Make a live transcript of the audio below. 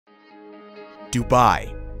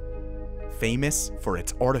Dubai. Famous for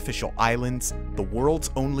its artificial islands, the world's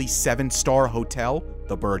only 7-star hotel,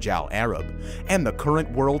 the Burj Al Arab, and the current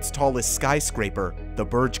world's tallest skyscraper, the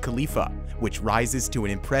Burj Khalifa, which rises to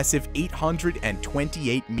an impressive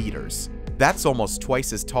 828 meters. That's almost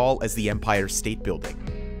twice as tall as the Empire State Building.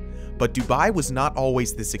 But Dubai was not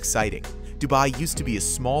always this exciting. Dubai used to be a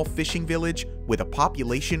small fishing village with a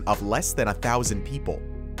population of less than 1,000 people.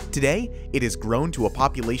 Today, it has grown to a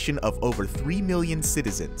population of over 3 million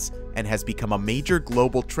citizens and has become a major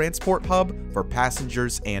global transport hub for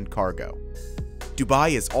passengers and cargo.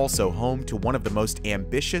 Dubai is also home to one of the most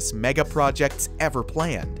ambitious mega projects ever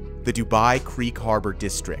planned, the Dubai Creek Harbor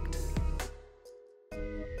District.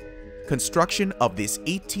 Construction of this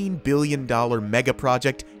 $18 billion mega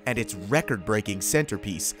project and its record-breaking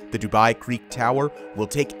centerpiece, the Dubai Creek Tower, will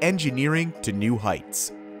take engineering to new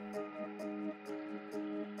heights.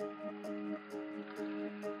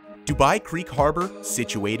 Dubai Creek Harbor,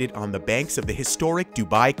 situated on the banks of the historic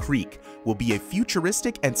Dubai Creek, will be a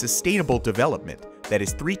futuristic and sustainable development that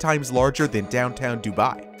is 3 times larger than downtown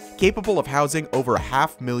Dubai, capable of housing over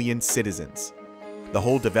 500,000 citizens. The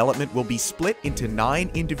whole development will be split into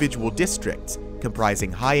 9 individual districts,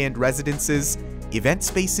 comprising high-end residences, event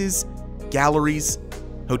spaces, galleries,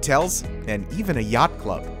 hotels, and even a yacht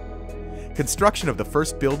club. Construction of the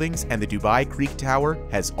first buildings and the Dubai Creek Tower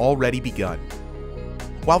has already begun.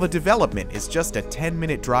 While the development is just a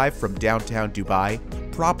 10-minute drive from downtown Dubai,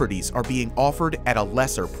 properties are being offered at a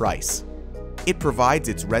lesser price. It provides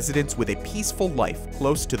its residents with a peaceful life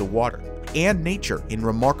close to the water and nature in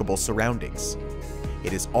remarkable surroundings.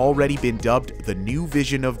 It has already been dubbed the new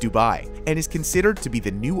vision of Dubai and is considered to be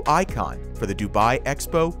the new icon for the Dubai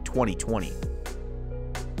Expo 2020.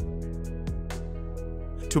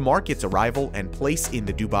 To mark its arrival and place in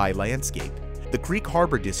the Dubai landscape, the Creek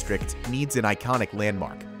Harbor District needs an iconic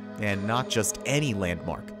landmark, and not just any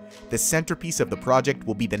landmark. The centerpiece of the project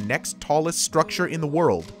will be the next tallest structure in the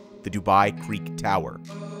world, the Dubai Creek Tower.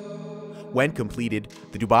 When completed,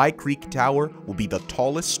 the Dubai Creek Tower will be the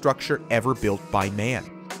tallest structure ever built by man.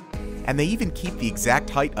 And they even keep the exact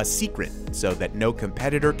height a secret so that no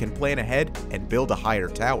competitor can plan ahead and build a higher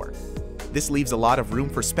tower. This leaves a lot of room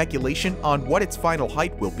for speculation on what its final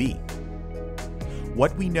height will be.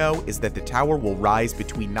 What we know is that the tower will rise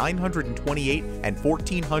between 928 and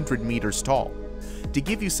 1,400 meters tall. To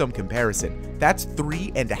give you some comparison, that's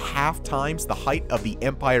 3.5 times the height of the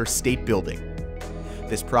Empire State Building.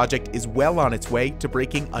 This project is well on its way to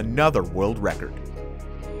breaking another world record.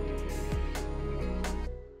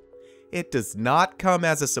 It does not come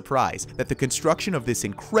as a surprise that the construction of this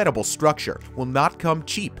incredible structure will not come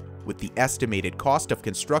cheap, with the estimated cost of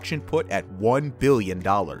construction put at $1 billion.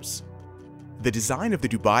 The design of the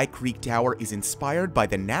Dubai Creek Tower is inspired by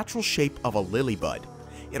the natural shape of a lily bud.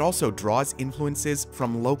 It also draws influences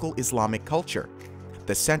from local Islamic culture.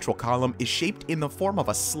 The central column is shaped in the form of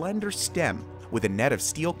a slender stem with a net of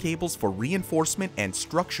steel cables for reinforcement and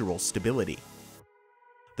structural stability.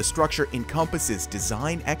 The structure encompasses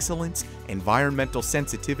design excellence, environmental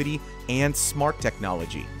sensitivity, and smart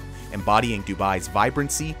technology, embodying Dubai's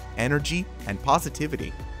vibrancy, energy, and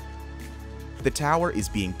positivity. The tower is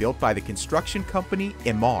being built by the construction company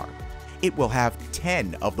Emaar. It will have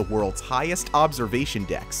 10 of the world's highest observation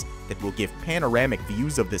decks that will give panoramic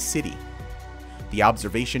views of the city. The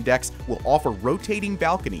observation decks will offer rotating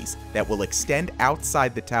balconies that will extend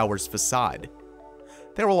outside the tower's facade.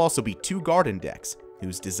 There will also be 2 garden decks,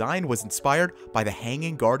 whose design was inspired by the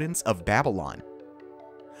Hanging Gardens of Babylon.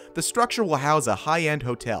 The structure will house a high-end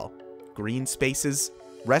hotel, green spaces,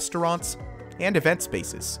 restaurants, and event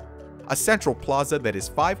spaces. A central plaza that is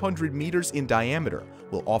 500 meters in diameter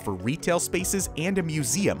will offer retail spaces and a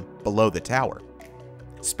museum below the tower.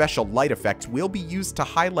 Special light effects will be used to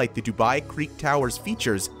highlight the Dubai Creek Tower's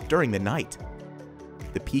features during the night.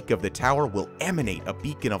 The peak of the tower will emanate a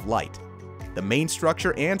beacon of light. The main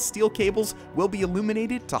structure and steel cables will be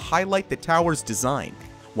illuminated to highlight the tower's design,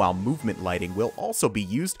 while movement lighting will also be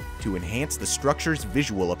used to enhance the structure's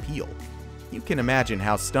visual appeal. You can imagine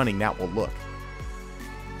how stunning that will look.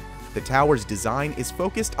 The tower's design is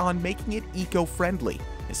focused on making it eco-friendly,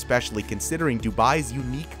 especially considering Dubai's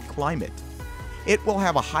unique climate. It will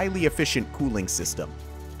have a highly efficient cooling system.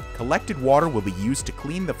 Collected water will be used to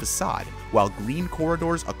clean the facade, while green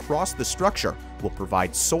corridors across the structure will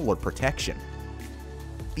provide solar protection.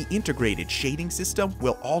 The integrated shading system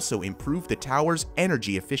will also improve the tower's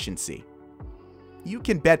energy efficiency. You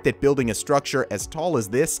can bet that building a structure as tall as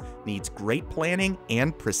this needs great planning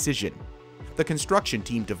and precision. The construction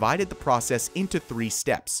team divided the process into 3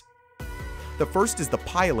 steps. The first is the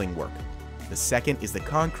piling work, the second is the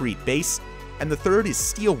concrete base, and the third is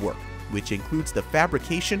steel work, which includes the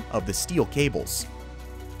fabrication of the steel cables.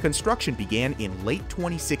 Construction began in late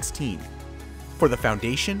 2016. For the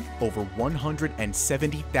foundation, over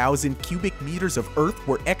 170,000 cubic meters of earth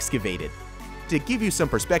were excavated. To give you some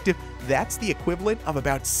perspective, that's the equivalent of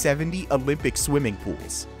about 70 Olympic swimming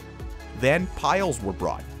pools. Then piles were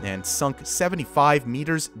brought and sunk 75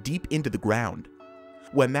 meters deep into the ground.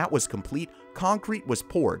 When that was complete, concrete was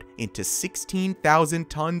poured into 16,000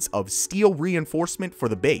 tons of steel reinforcement for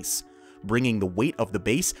the base, bringing the weight of the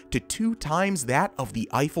base to 2 times that of the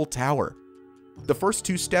Eiffel Tower. The first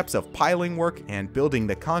 2 steps of piling work and building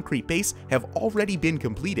the concrete base have already been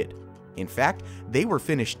completed. In fact, they were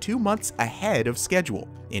finished 2 months ahead of schedule,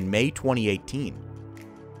 in May 2018.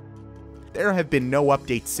 There have been no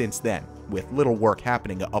updates since then, with little work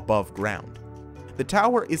happening above ground. The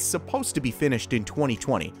tower is supposed to be finished in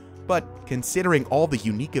 2020, but considering all the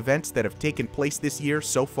unique events that have taken place this year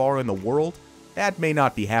so far in the world, that may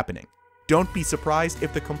not be happening. Don't be surprised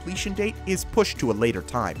if the completion date is pushed to a later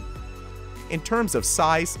time. In terms of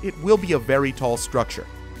size, it will be a very tall structure,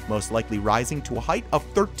 most likely rising to a height of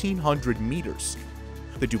 1,300 meters.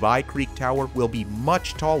 The Dubai Creek Tower will be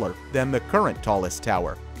much taller than the current tallest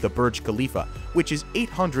tower, the Burj Khalifa, which is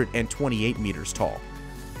 828 meters tall.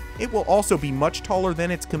 It will also be much taller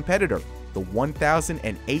than its competitor, the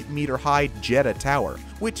 1,008-meter high Jeddah Tower,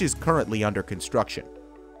 which is currently under construction.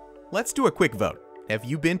 Let's do a quick vote. Have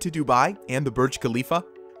you been to Dubai and the Burj Khalifa?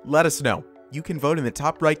 Let us know. You can vote in the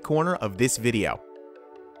top right corner of this video.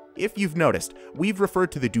 If you've noticed, we've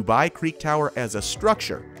referred to the Dubai Creek Tower as a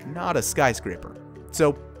structure, not a skyscraper.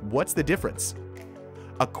 So, what's the difference?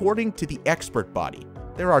 According to the expert body,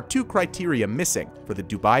 there are 2 criteria missing for the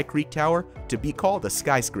Dubai Creek Tower to be called a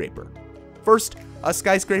skyscraper. First, a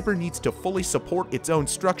skyscraper needs to fully support its own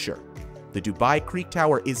structure. The Dubai Creek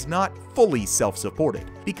Tower is not fully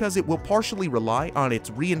self-supported because it will partially rely on its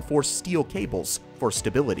reinforced steel cables for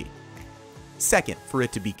stability. Second, for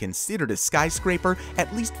it to be considered a skyscraper,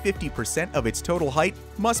 at least 50% of its total height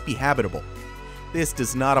must be habitable. This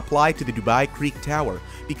does not apply to the Dubai Creek Tower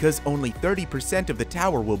because only 30% of the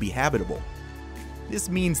tower will be habitable. This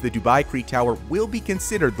means the Dubai Creek Tower will be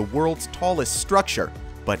considered the world's tallest structure,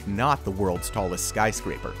 but not the world's tallest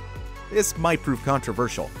skyscraper. This might prove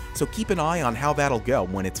controversial, so keep an eye on how that'll go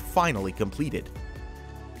when it's finally completed.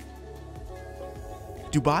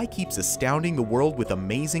 Dubai keeps astounding the world with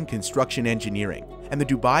amazing construction engineering, and the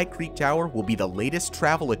Dubai Creek Tower will be the latest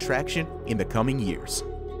travel attraction in the coming years.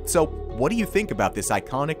 So, what do you think about this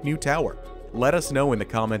iconic new tower? Let us know in the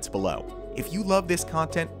comments below. If you love this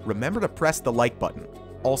content, remember to press the like button.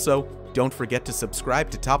 Also, don't forget to subscribe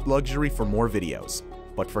to Top Luxury for more videos.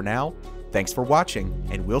 But for now, thanks for watching,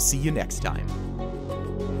 and we'll see you next time.